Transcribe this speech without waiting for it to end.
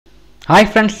Hi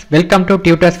friends, welcome to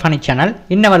Tutors Funny channel.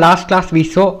 In our last class we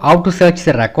saw how to search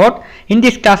the record. In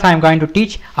this class I am going to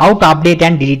teach how to update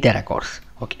and delete the records.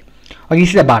 Okay, this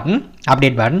is the button,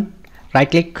 update button.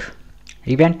 Right click,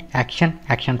 event,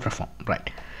 action perform. Right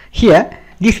here,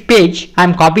 this page I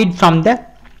am copied from the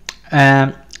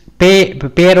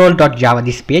payroll.java,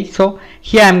 this page. So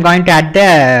here I am going to add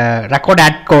the record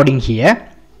add coding here,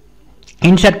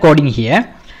 insert coding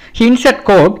here. Insert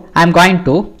code I am going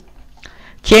to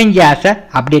change as a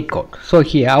update code. So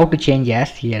here how to change as,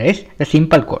 here is the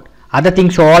simple code. Other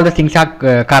things, all the things are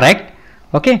correct.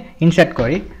 Okay, insert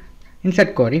query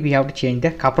we have to change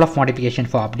the couple of modifications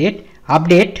for update.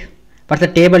 What's the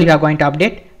table you are going to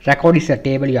update? Record is the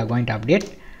table you are going to update.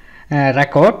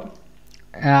 Record,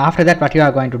 after that what you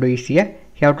are going to do is here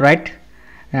you have to write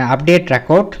update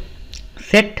record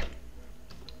set.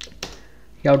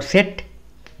 You have to set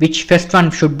which first one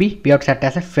should be, we have to set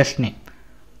as a first name.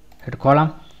 To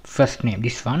column first name,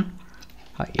 this one,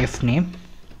 f name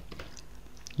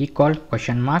equal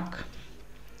question mark,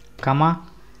 comma,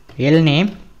 l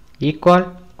name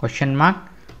equal question mark.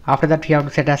 After that we have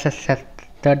to set as a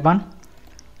third one,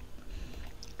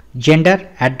 gender,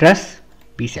 address,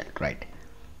 be set, right?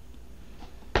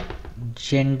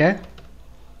 Gender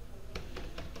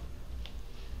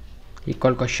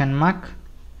equal question mark.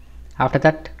 After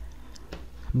that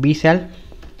be cell.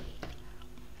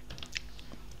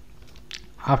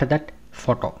 After that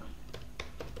photo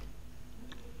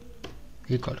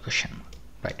equal question mark,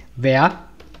 right? Where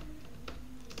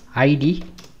id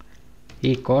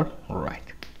equal, right?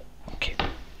 Okay,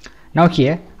 now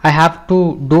here I have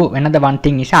to do another one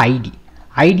thing is id.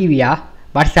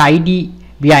 What's the id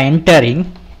we are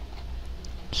entering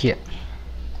here?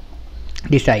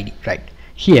 This id, right?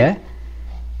 Here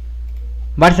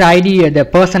what's the id the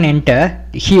person enter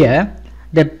here,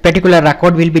 the particular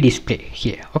record will be displayed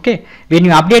here. Okay, when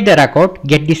you update the record,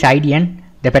 get this id and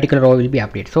the particular row will be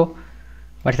updated. So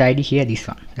what's the id here? This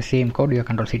one, the same code, your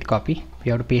control C copy,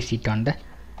 we have to paste it on the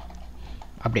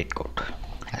update code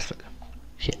as well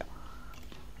here.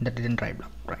 That is in try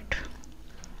block, right?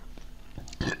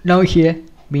 Now here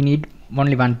we need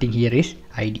only one thing, here is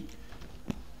id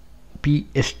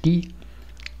pst.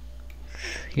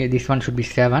 Here this one should be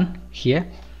 7, here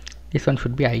this one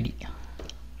should be id.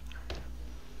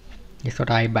 This is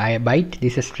what I byte,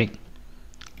 this is string,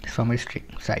 this one is string,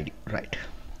 this id, right?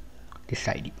 This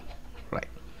id, right?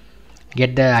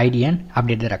 Get the id and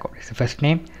update the record. It's the first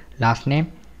name, last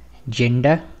name,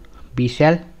 gender, b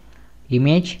cell,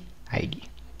 image, id.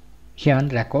 Here on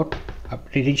the record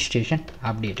registration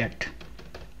updated.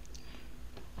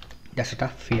 That's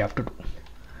what we have to do.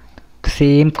 The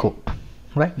same code,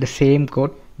 right? The same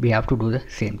code, we have to do the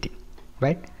same thing,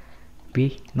 right?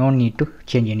 We no need to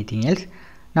change anything else.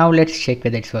 Now let's check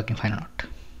whether it's working fine or not.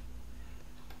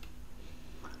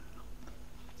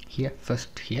 Here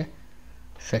first, here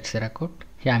search the record.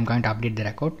 Here I'm going to update the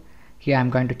record. Here I'm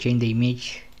going to change the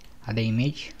image, other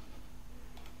image.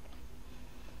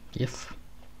 If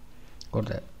go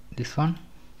to this one,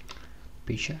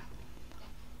 picture,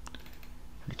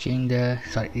 change the,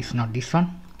 sorry, it's not this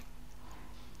one,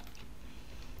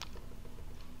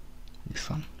 this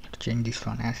one, change this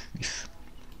one as this,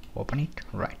 open it,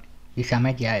 right? This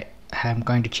image I am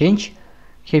going to change.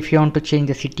 Here if you want to change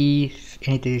the city,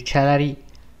 anything, salary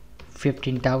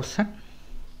 15,000,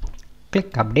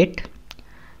 click update.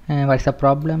 What's the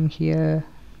problem here?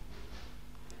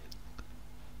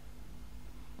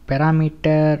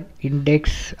 Parameter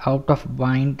index out of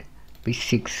bind with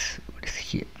 6. What is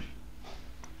here?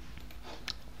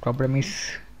 Problem is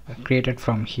created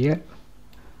from here.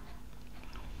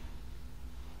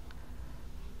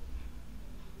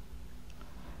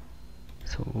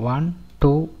 So 1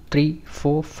 2 3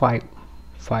 4 5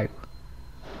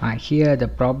 here the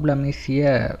problem is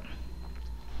here,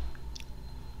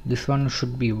 this one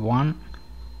should be 1,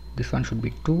 this one should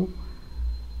be 2,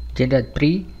 gender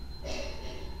 3.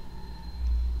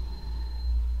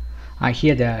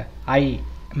 Here the I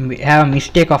have a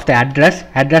mistake of the address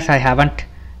I haven't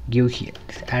give here.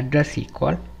 This address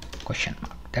equal question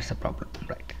mark, that's the problem,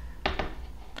 right?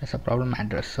 That's a problem,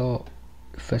 address. So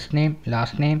first name,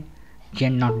 last name,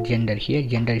 not gender, here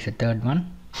gender is the third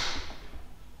one.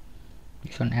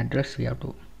 This one address we have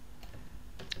to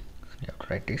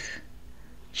write this,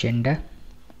 gender,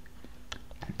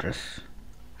 address.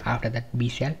 After that b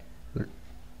cell,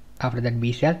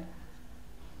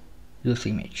 use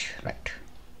image, right?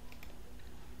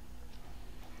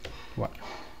 1.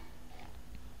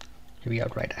 We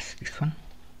have to write as this one.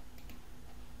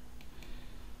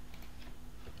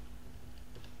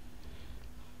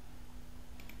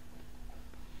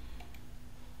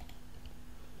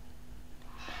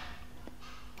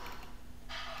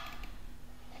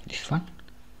 one,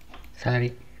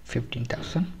 salary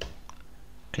 15,000,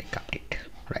 click update,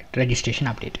 right, registration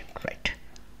updated, right,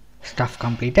 stuff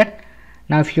completed.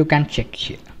 Now if you can check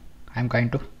here, I'm going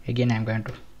to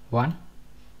one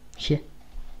here,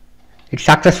 it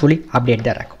successfully update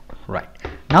the record, right.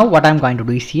 Now what I'm going to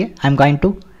do is here, I'm going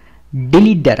to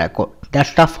delete the record. That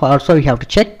stuff also we have to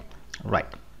check, right.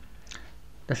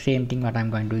 The same thing what I'm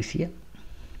going to do is here,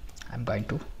 I'm going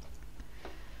to,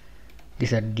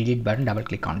 this is a delete button, double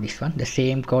click on this one. The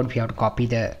same code we have to copy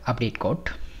the update code,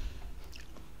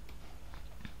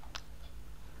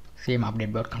 same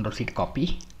update code, Control C to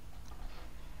copy,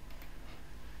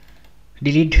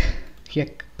 delete here,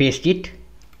 paste it,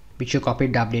 which you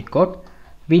copied the update code.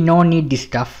 We no need this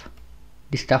stuff,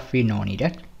 we no need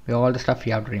it. All the stuff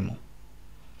we have to remove,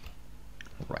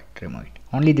 right, remove it.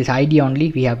 Only this ID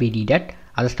only we needed,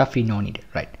 other stuff we no need it,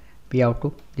 right. We have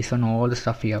to, this one, all the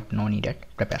stuff we have no need it,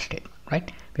 prepare state, right.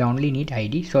 We only need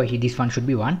ID, so here this one should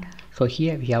be 1. So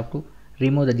here we have to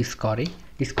remove the this query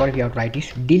we have to write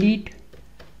is delete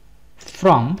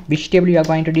from which table you are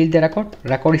going to delete the record.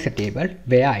 Record is a table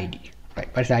where ID,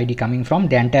 right, where is the ID coming from,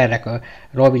 the entire record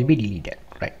row will be deleted,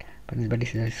 right. But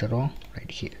this is a row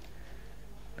right here,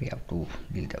 we have to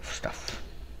delete the stuff,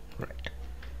 right.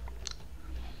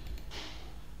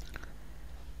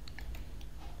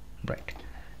 Right,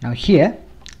 now here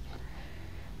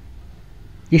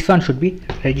this one should be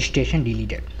registration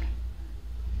deleted,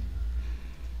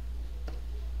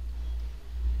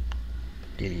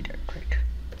 right,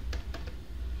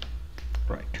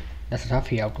 right, that's stuff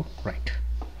we have to write,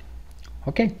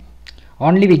 okay.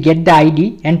 Only we get the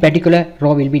ID and particular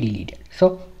row will be deleted,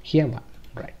 so here one,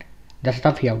 right, that's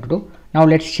stuff we have to do. Now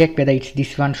let's check whether it's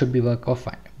this one should be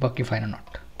working fine or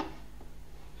not.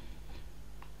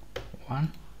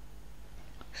 One,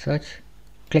 search,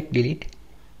 click delete,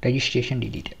 registration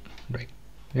deleted, right.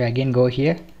 We again go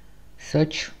here,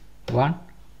 search one,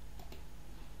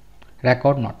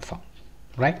 record not found,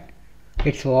 right.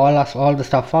 It's all the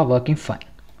stuff are working fine,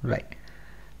 right.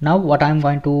 Now what I'm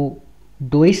going to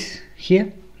do is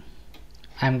here,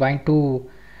 I'm going to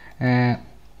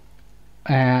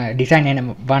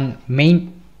design one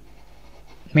main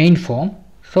form.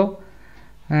 So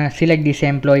select this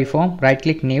employee form, right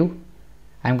click new,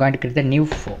 I'm going to create a new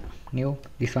form,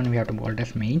 this one we have to bold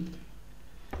as main.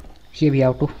 Here we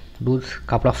have to do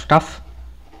couple of stuff.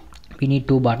 We need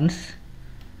 2 buttons.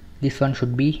 This one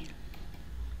should be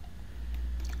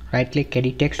right click,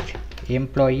 edit text,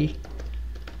 employee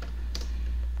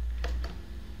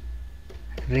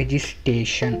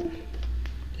registration.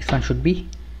 This one should be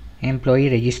employee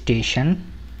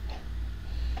registration.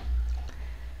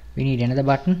 We need another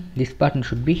button. This button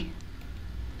should be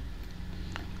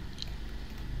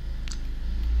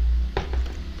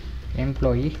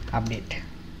employee update,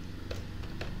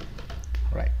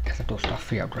 right. That's the 2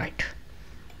 stuff we have to write,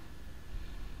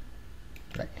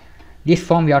 right. This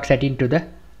form we have set into the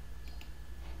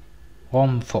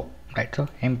home form, right. So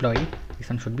employee, this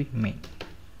one should be main,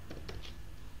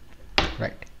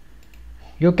 right.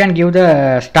 You can give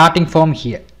the starting form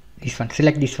here, this one,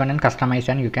 select this one and customize,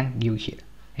 and you can give here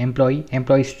employee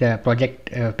is the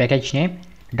project package name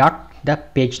dot the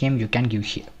page name you can give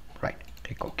here, right.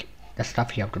 Click OK. The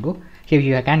stuff you have to do. Here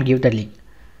you can give the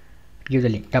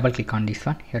link, double click on this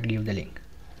one, here give the link.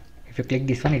 If you click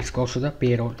this one, it goes to the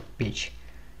payroll page,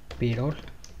 payroll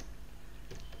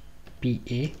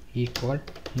PA equal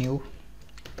new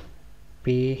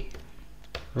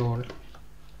payroll,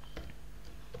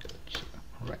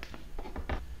 right.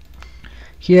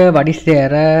 Here what is the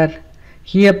error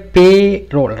here,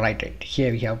 payroll, right.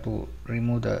 Here we have to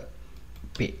remove the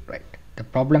pay, right. The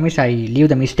problem is I leave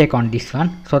the mistake on this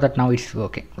one, so that now it's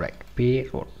working, right.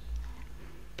 Payroll,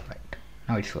 right,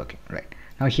 now it's working, right.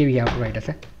 Now here we have to write as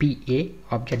a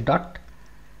PA object dot,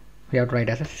 we have to write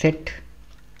as a set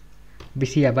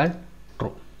visible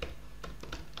true,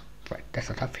 right. That's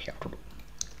the stuff we have to do,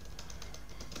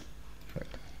 right.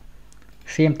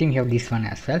 Same thing we have this one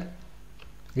as well.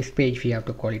 This page we have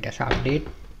to call it as update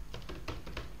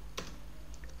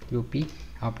up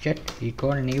object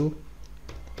equal new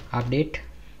update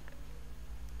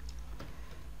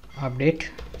up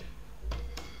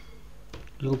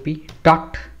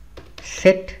dot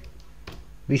set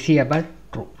visible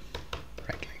true, right,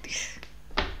 like this.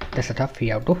 That's the stuff we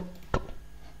have to do,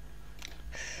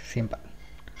 simple.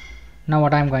 Now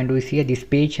what I'm going to do is here, this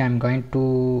page I'm going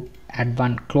to add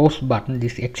one close button,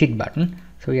 this exit button.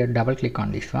 So we have double click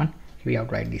on this one, we have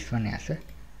to write this one as a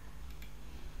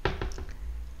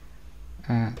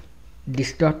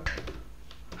this dot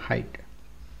height,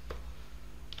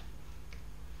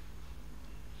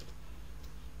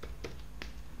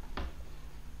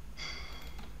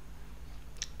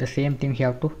 the same thing you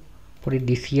have to put it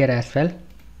this here as well.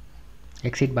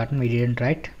 Exit button we didn't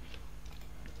write.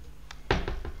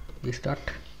 We start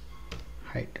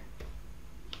hide.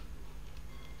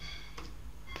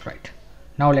 Right,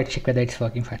 now let's check whether it's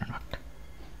working fine or not.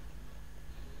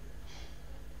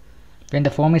 When the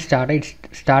form is started,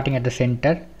 it's starting at the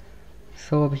center.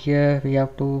 So here we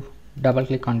have to double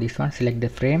click on this one, select the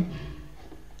frame,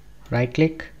 right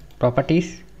click,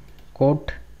 properties,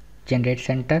 code, generate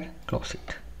center, close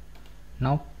it.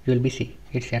 Now you will be see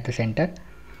it's at the center.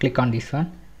 Click on this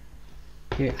one.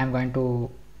 Here I'm going to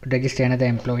register another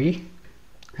employee.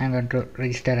 I'm going to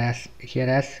register as here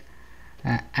as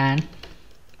Anne,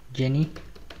 Jenny,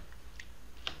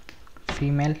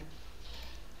 female,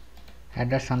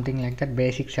 address something like that,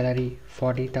 basic salary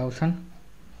 40,000,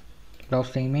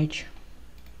 browse the image,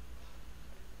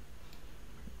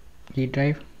 E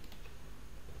drive,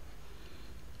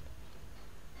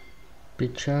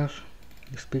 picture,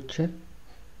 this picture,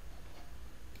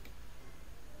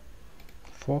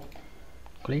 4,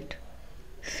 click,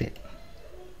 save,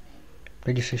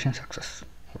 registration success.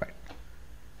 Right,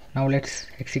 now let's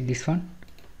exit this one.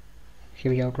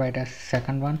 Here we have to write as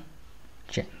second one,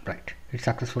 right, it's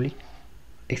successfully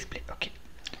display. Okay,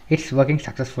 it's working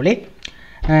successfully.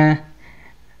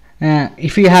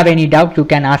 If you have any doubt, you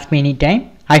can ask me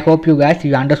anytime. I hope you guys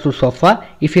you understood so far.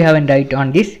 If you haven't doubt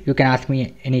on this, you can ask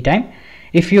me anytime.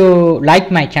 If you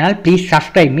like my channel, please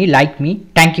subscribe me, like me.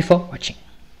 Thank you for watching.